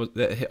hard.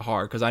 That hit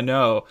hard because I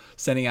know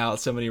sending out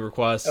so many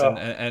requests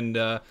and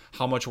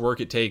how much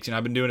work it takes.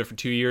 I've been doing it for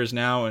 2 years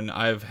now, and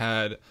I've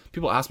had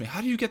people ask me,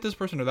 "How do you get this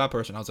person or that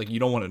person?" I was like, "You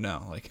don't want to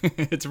know. Like,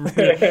 it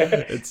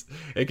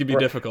can be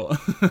difficult."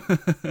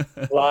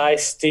 Lie,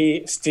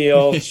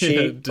 steal,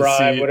 cheat,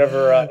 bribe,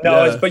 whatever.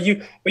 But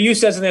you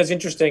said something that's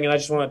interesting, and I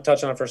just want to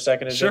touch on it for a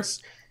second. Sure.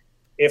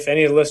 If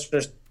any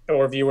listeners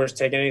or viewers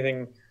take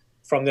anything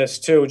from this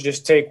too,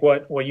 just take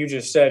what you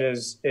just said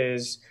is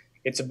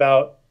it's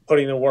about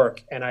putting the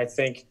work. And I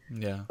think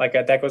like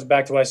that goes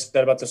back to what I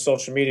said about the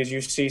social media. You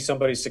see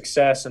somebody's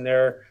success and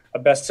they're a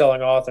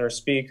best-selling author, a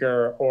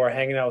speaker, or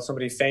hanging out with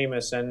somebody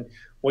famous. And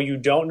what you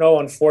don't know,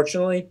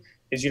 unfortunately,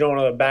 is you don't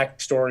know the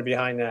backstory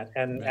behind that.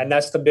 And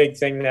that's the big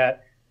thing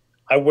that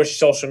I wish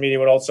social media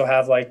would also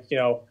have, like,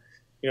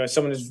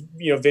 someone's,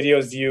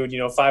 videos viewed,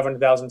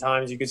 500,000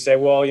 times. You could say,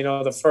 well,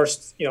 the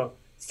first,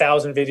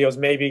 1,000 videos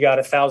maybe got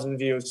 1,000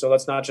 views. So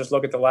let's not just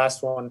look at the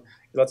last one.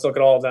 Let's look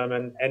at all of them.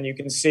 And you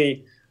can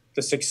see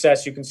the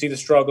success, you can see the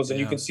struggles, and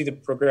you can see the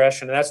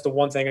progression. And that's the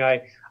one thing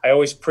I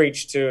always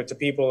preach to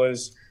people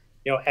is,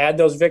 add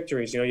those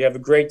victories. You have a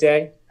great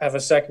day, have a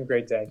second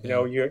great day.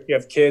 You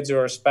have kids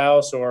or a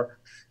spouse or,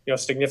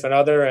 significant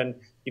other, and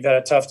you've had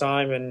a tough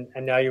time and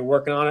now you're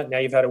working on it. Now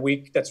you've had a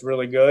week that's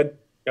really good.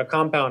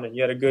 Compound it.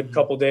 You had a good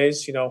couple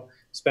days,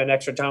 spend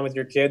extra time with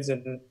your kids.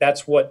 And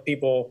that's what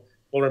people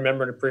will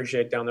remember and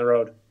appreciate down the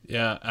road.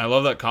 Yeah, I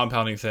love that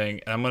compounding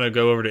thing. And I'm going to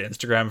go over to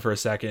Instagram for a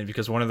second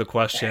because one of the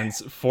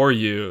questions for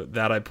you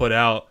that I put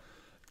out,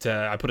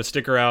 I put a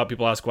sticker out,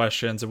 people ask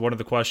questions, and one of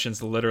the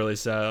questions literally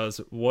says,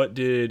 what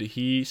did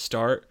he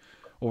start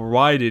or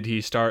why did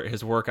he start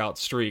his workout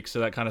streak? So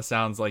that kind of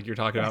sounds like you're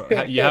talking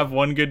about you have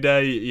one good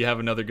day, you have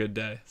another good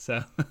day.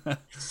 So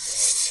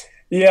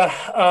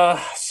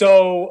yeah.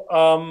 So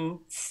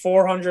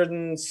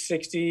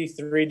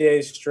 463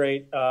 days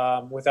straight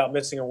without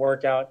missing a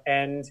workout.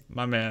 And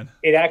my man,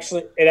 it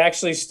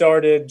actually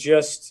started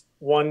just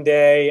one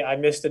day. I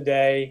missed a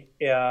day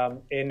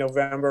in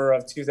November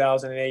of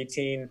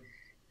 2018.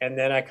 And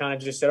then I kind of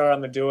just said, all right, I'm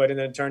going to do it. And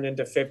then it turned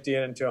into 50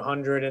 and into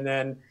 100. And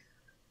then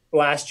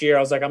last year I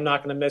was like, I'm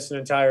not going to miss an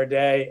entire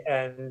day.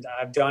 And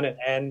I've done it.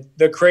 And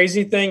the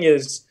crazy thing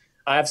is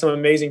I have some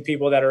amazing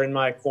people that are in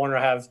my corner.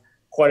 I have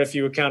quite a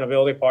few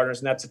accountability partners,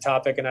 and that's a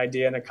topic, an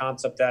idea, and a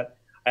concept that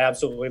I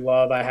absolutely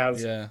love. I have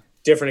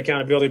different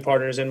accountability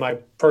partners in my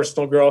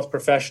personal growth,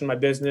 profession, my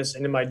business,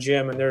 and in my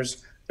gym. And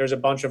there's a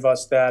bunch of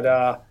us that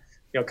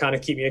kind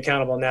of keep me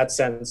accountable in that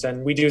sense.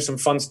 And we do some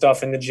fun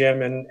stuff in the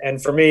gym.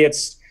 And for me,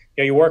 it's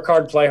you work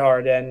hard, play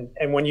hard,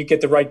 and when you get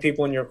the right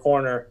people in your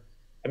corner,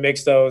 it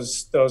makes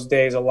those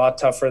days a lot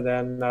tougher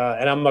than.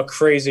 And I'm a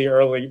crazy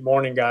early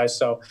morning guy,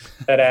 so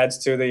that adds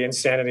to the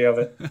insanity of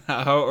it.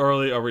 How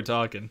early are we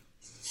talking?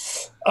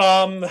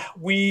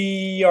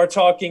 We are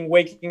talking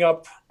waking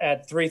up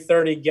at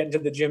 3:30, getting to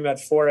the gym at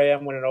 4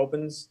 a.m. when it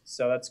opens.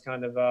 So that's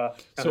kind of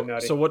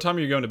nutty. So what time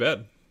are you going to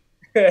bed?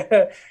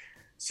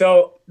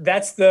 So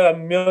that's the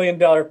 $1 million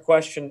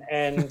question.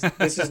 And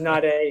this is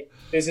not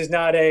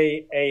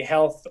a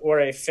health or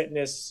a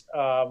fitness,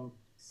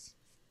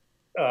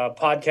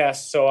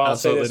 podcast, so I'll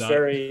say Absolutely this not.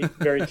 very,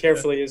 very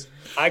carefully, is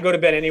I go to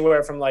bed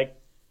anywhere from like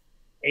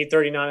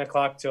 8:30, 9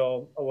 o'clock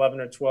till 11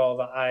 or 12.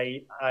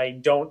 I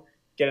don't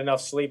get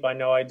enough sleep. I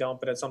know I don't,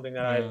 but it's something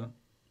that Yeah.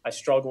 I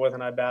struggle with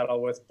and I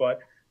battle with. But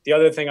the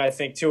other thing I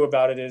think too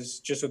about it is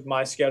just with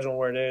my schedule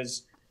where it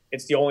is,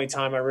 it's the only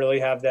time I really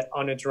have that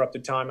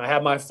uninterrupted time. I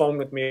have my phone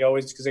with me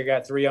always because I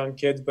got 3 young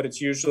kids, but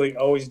it's usually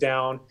always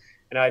down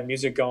and I have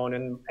music going,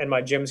 and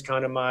my gym's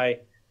kind of my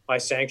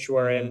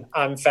sanctuary. Mm-hmm. And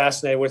I'm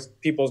fascinated with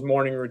people's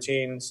morning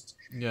routines.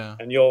 Yeah.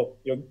 And you'll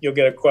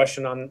get a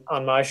question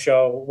on my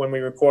show when we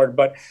record.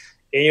 But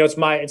it's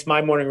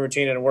my morning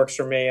routine and it works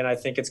for me. And I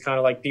think it's kind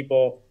of like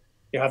people,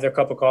 have their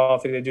cup of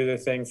coffee, they do their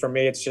thing. For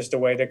me, it's just a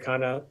way to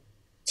kind of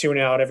tune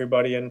out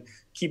everybody and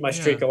keep my Yeah.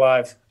 streak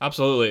alive.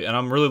 Absolutely. And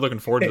I'm really looking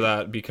forward to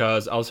that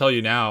because I'll tell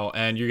you now,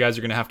 and you guys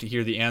are going to have to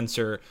hear the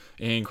answer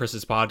in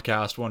Chris's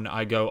podcast when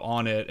I go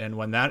on it and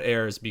when that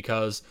airs,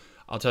 because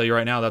I'll tell you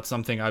right now, that's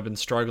something I've been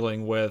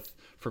struggling with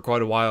for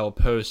quite a while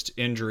post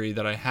injury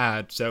that I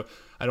had. So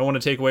I don't want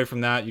to take away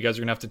from that. You guys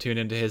are going to have to tune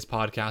into his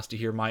podcast to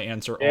hear my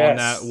answer on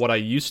that. Yes. What I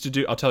used to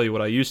do, I'll tell you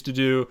what I used to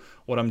do,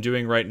 what I'm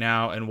doing right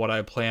now, and what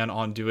I plan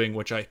on doing,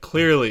 which I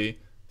clearly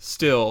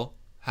still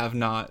have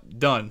not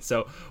done.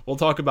 So we'll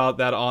talk about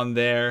that on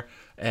there.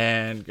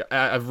 And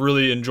I've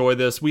really enjoyed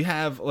this. I'm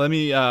going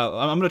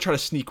to try to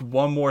sneak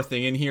one more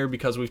thing in here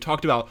because we've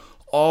talked about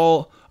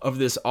all of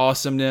this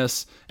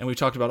awesomeness and we've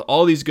talked about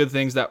all these good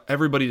things that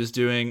everybody is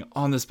doing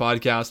on this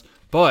podcast.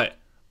 But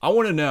I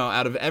want to know,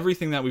 out of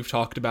everything that we've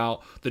talked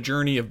about, the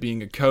journey of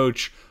being a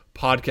coach,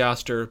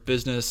 podcaster,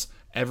 business,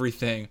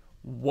 everything,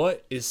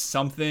 what is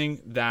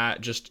something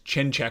that just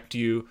chin checked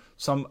you,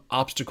 some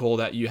obstacle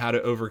that you had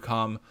to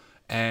overcome,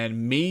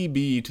 and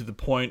maybe to the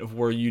point of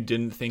where you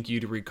didn't think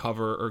you'd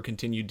recover or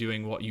continue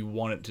doing what you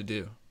wanted to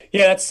do?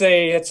 Yeah,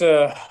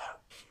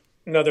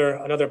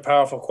 another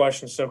powerful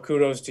question. So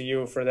kudos to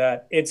you for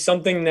that. It's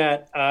something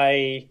that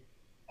I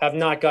have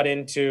not got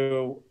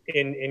into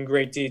in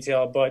great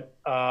detail, but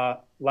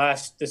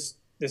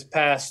this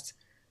past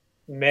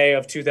May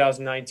of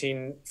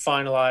 2019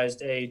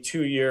 finalized a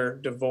 2-year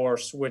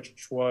divorce,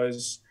 which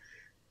was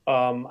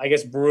I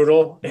guess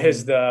brutal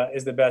is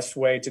the best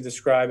way to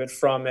describe it,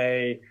 from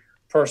a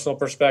personal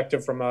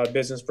perspective, from a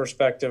business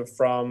perspective,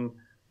 from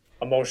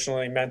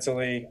emotionally,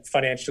 mentally,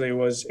 financially. It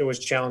was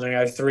challenging. I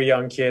have 3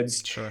 young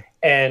kids. Sure.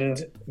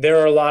 And there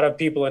are a lot of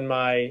people in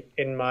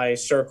my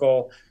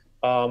circle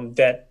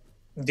that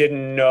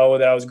didn't know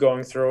that I was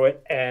going through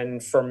it.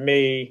 And for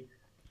me,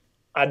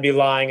 I'd be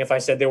lying if I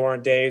said there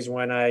weren't days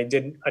when I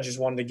just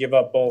wanted to give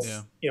up both,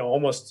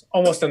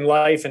 almost in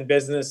life and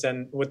business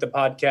and with the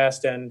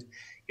podcast. And,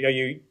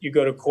 you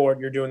go to court,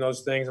 you're doing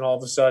those things, and all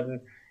of a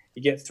sudden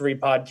you get 3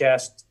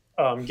 podcast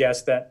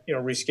guests that,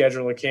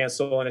 reschedule or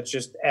cancel, and it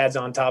just adds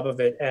on top of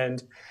it.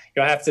 And,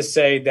 I have to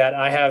say that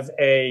I have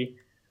a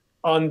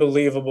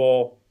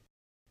unbelievable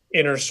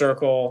inner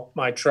circle,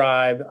 my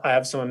tribe. I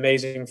have some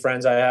amazing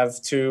friends. I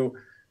have two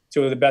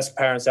of the best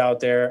parents out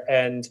there.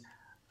 And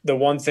the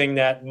one thing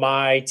that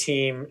my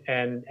team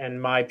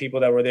and my people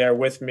that were there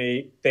with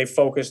me, they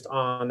focused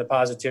on the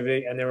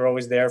positivity and they were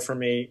always there for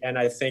me. And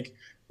I think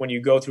when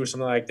you go through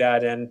something like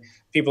that, and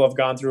people have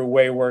gone through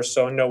way worse,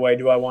 so no way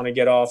do I want to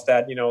get off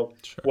that, Sure.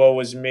 woe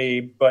is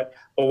me. But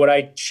what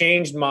I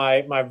changed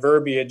my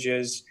verbiage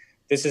is,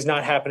 this is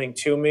not happening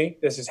to me.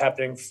 This is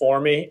happening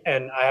for me.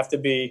 And I have to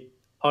be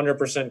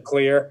 100%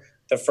 clear.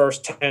 The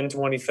first 10,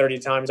 20, 30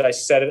 times I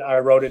said it, I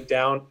wrote it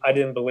down. I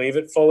didn't believe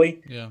it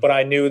fully, but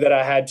I knew that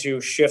I had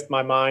to shift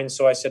my mind.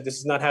 So I said, this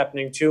is not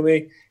happening to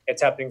me.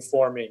 It's happening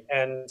for me.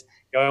 And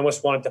I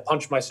almost wanted to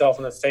punch myself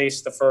in the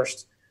face the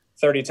first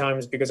 30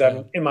 times because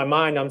in my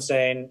mind, I'm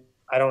saying,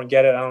 I don't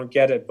get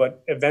it.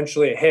 But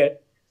eventually it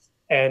hit.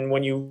 And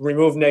when you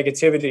remove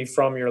negativity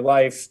from your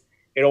life,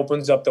 it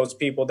opens up those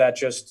people that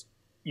just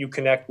you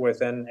connect with.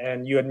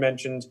 And you had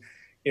mentioned,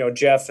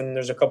 Jeff, and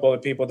there's a couple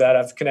of people that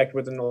I've connected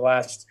with in the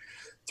last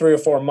 3 or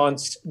 4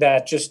 months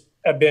that just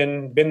have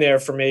been there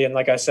for me. And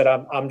like I said,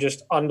 I'm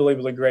just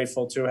unbelievably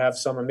grateful to have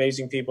some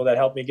amazing people that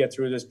helped me get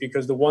through this,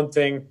 because the one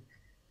thing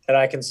that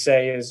I can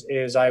say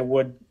is I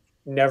would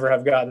never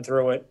have gotten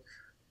through it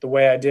the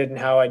way I did and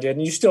how I did.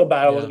 And you still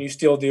battle it and you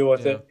still deal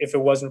with it if it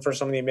wasn't for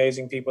some of the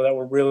amazing people that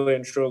were really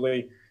and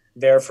truly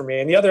there for me.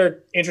 And the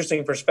other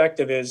interesting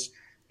perspective is,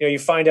 you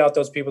find out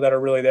those people that are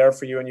really there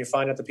for you, and you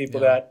find out the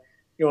people that,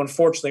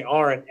 unfortunately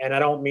aren't. And I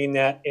don't mean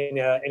that in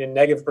a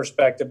negative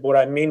perspective. But what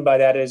I mean by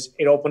that is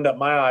it opened up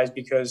my eyes,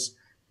 because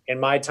in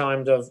my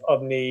times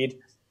of need,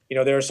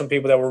 there are some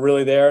people that were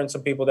really there and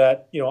some people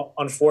that,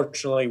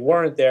 unfortunately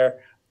weren't there.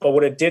 But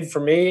what it did for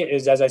me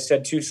is, as I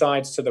said, 2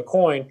 sides to the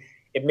coin.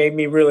 It made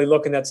me really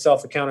look in that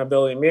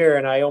self-accountability mirror.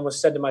 And I almost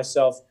said to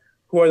myself,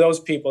 who are those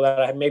people that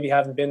I maybe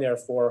haven't been there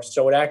for?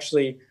 So it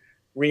actually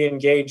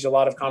re-engaged a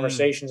lot of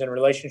conversations and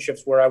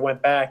relationships where I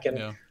went back and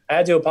I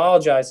had to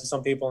apologize to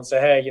some people and say,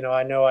 hey,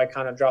 I know I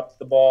kind of dropped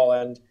the ball.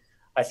 And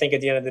I think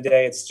at the end of the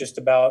day, it's just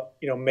about,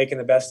 making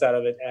the best out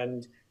of it.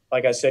 And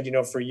like I said,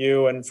 for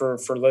you and for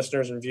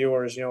listeners and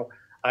viewers,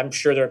 I'm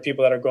sure there are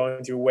people that are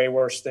going through way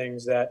worse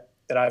things that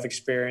I've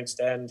experienced.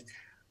 And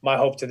my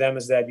hope to them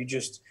is that you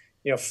just,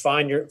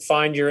 find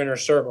your inner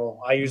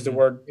circle. I use the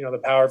word,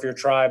 the power of your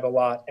tribe a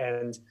lot.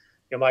 And,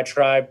 my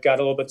tribe got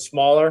a little bit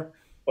smaller,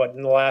 but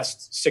in the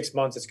last 6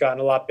 months, it's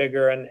gotten a lot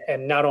bigger,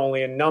 and not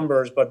only in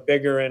numbers, but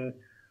bigger and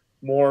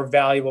more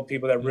valuable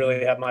people that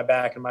really have my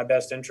back and my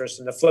best interest.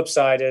 And the flip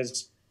side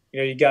is,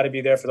 you got to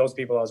be there for those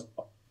people as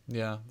well.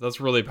 Yeah,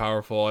 that's really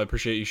powerful. I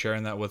appreciate you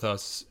sharing that with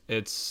us.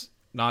 It's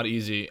not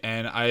easy.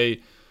 And I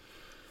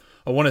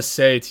want to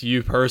say to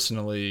you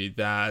personally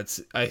that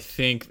I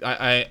think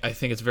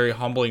it's very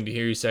humbling to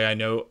hear you say, I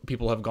know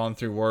people have gone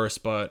through worse,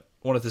 but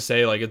I wanted to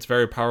say, like, it's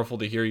very powerful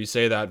to hear you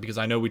say that, because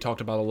I know we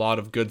talked about a lot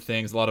of good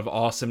things, a lot of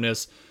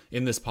awesomeness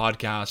in this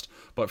podcast,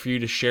 but for you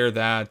to share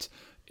that,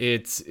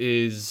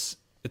 it's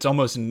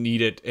almost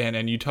needed.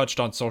 And you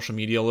touched on social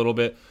media a little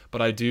bit,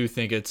 but I do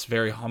think it's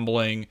very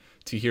humbling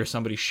to hear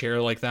somebody share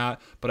like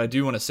that. But I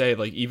do want to say,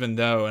 like, even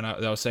though, and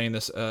I was saying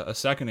this a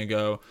second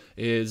ago,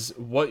 is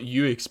what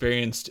you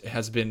experienced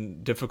has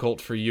been difficult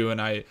for you. And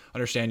I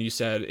understand you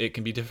said it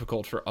can be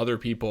difficult for other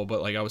people,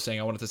 but like I was saying,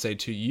 I wanted to say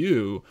to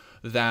you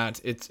that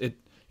it's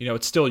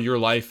still your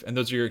life, and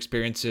those are your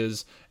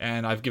experiences.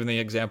 And I've given the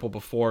example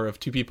before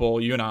of two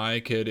people, you and I,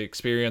 could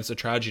experience a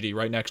tragedy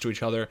right next to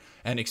each other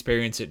and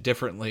experience it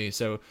differently.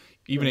 So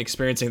even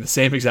experiencing the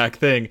same exact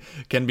thing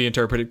can be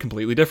interpreted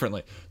completely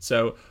differently.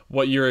 So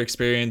what you're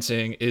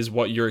experiencing is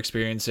what you're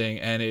experiencing,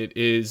 and it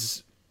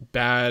is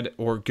bad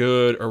or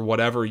good or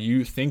whatever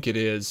you think it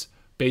is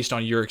based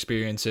on your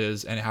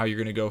experiences and how you're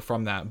going to go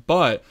from that.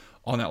 But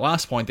on that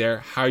last point there,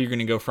 how you're going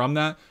to go from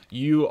that,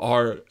 you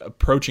are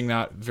approaching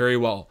that very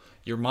well.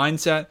 Your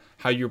mindset,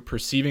 how you're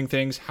perceiving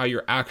things, how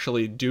you're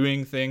actually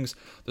doing things,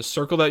 the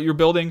circle that you're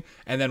building.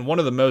 And then one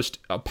of the most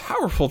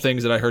powerful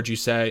things that I heard you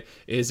say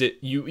is that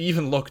you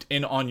even looked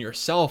in on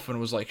yourself and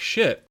was like,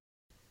 shit,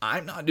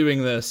 I'm not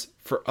doing this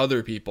for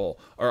other people,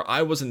 or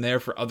I wasn't there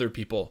for other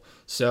people.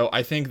 So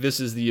I think this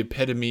is the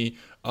epitome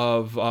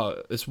of,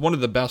 it's one of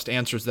the best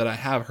answers that I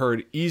have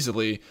heard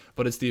easily,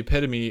 but it's the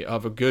epitome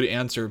of a good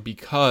answer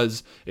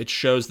because it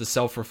shows the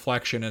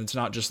self-reflection, and it's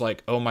not just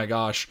like, oh my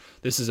gosh,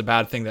 this is a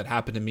bad thing that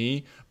happened to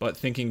me, but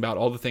thinking about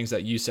all the things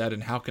that you said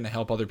and how can I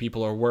help other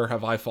people, or where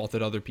have I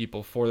faulted other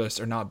people for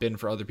this or not been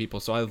for other people.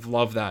 So I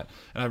love that.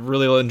 And I've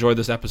really enjoyed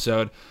this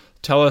episode.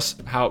 Tell us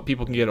how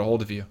people can get a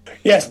hold of you.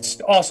 Yes,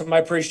 awesome. I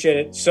appreciate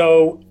it.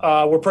 So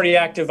we're pretty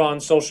active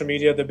on social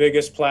media. The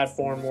biggest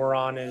platform we're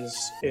on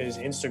is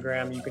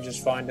Instagram. You can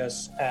just find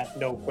us at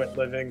No Quit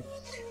Living.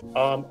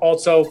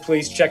 Also,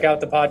 please check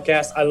out the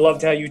podcast. I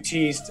loved how you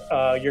teased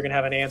you're going to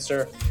have an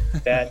answer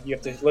that you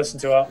have to listen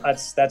to.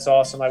 That's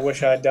awesome. I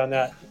wish I had done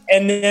that.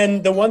 And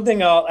then the one thing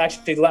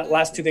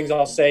last two things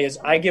I'll say is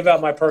I give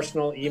out my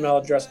personal email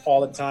address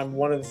all the time.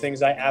 One of the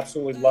things I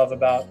absolutely love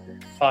about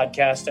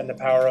podcast and the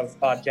power of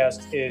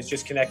podcast is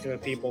just connecting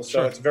with people.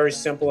 So It's very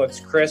simple. It's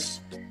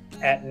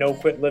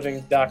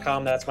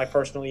chris@noquitliving.com. That's my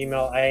personal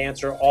email. I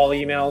answer all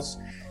emails.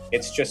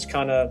 It's just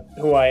kind of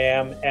who I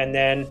am. And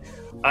then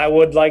I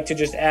would like to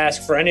just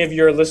ask for any of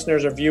your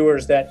listeners or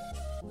viewers that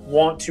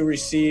want to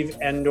receive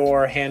and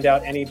or hand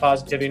out any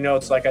positivity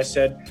notes. Like I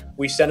said,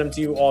 we send them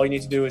to you. All you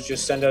need to do is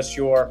just send us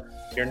your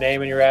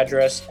name and your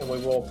address, and we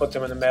will put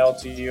them in the mail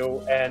to you.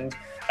 And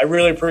I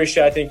really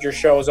appreciate it. I think your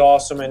show is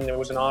awesome, and it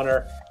was an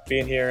honor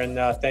being here, and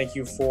thank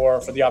you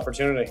for the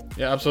opportunity.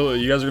 Yeah,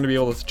 absolutely. You guys are going to be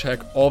able to check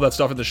all that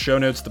stuff in the show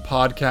notes, the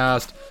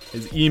podcast,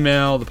 his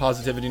email, the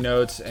positivity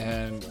notes,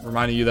 and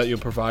reminding you that you'll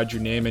provide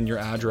your name and your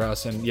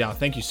address. And yeah,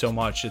 thank you so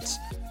much. It's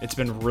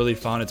been really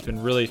fun. It's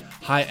been really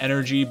high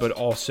energy, but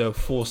also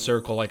full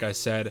circle. Like I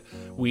said,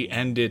 we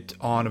end it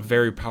on a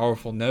very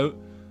powerful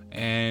note.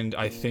 And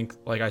I think,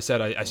 like I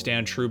said, I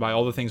stand true by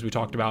all the things we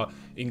talked about,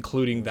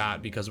 including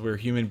that, because we're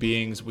human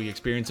beings. We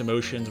experience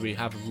emotions. We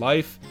have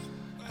life.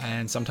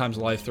 And sometimes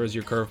life throws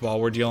you a curveball.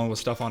 We're dealing with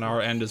stuff on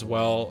our end as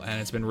well, and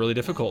it's been really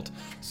difficult.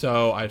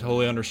 So I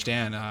totally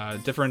understand.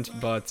 Different,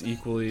 but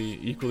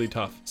equally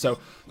tough. So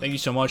thank you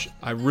so much.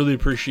 I really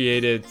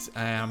appreciate it.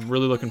 I'm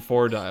really looking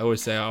forward to, I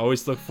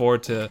always look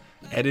forward to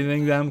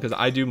editing them, because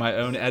I do my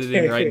own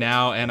editing right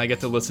now, and I get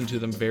to listen to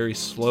them very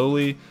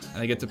slowly,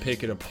 and I get to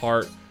pick it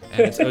apart.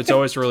 And it's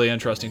always really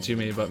interesting to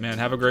me. But man,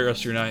 have a great rest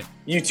of your night.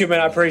 You too,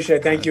 man. I appreciate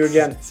it. Thank you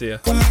again. See ya.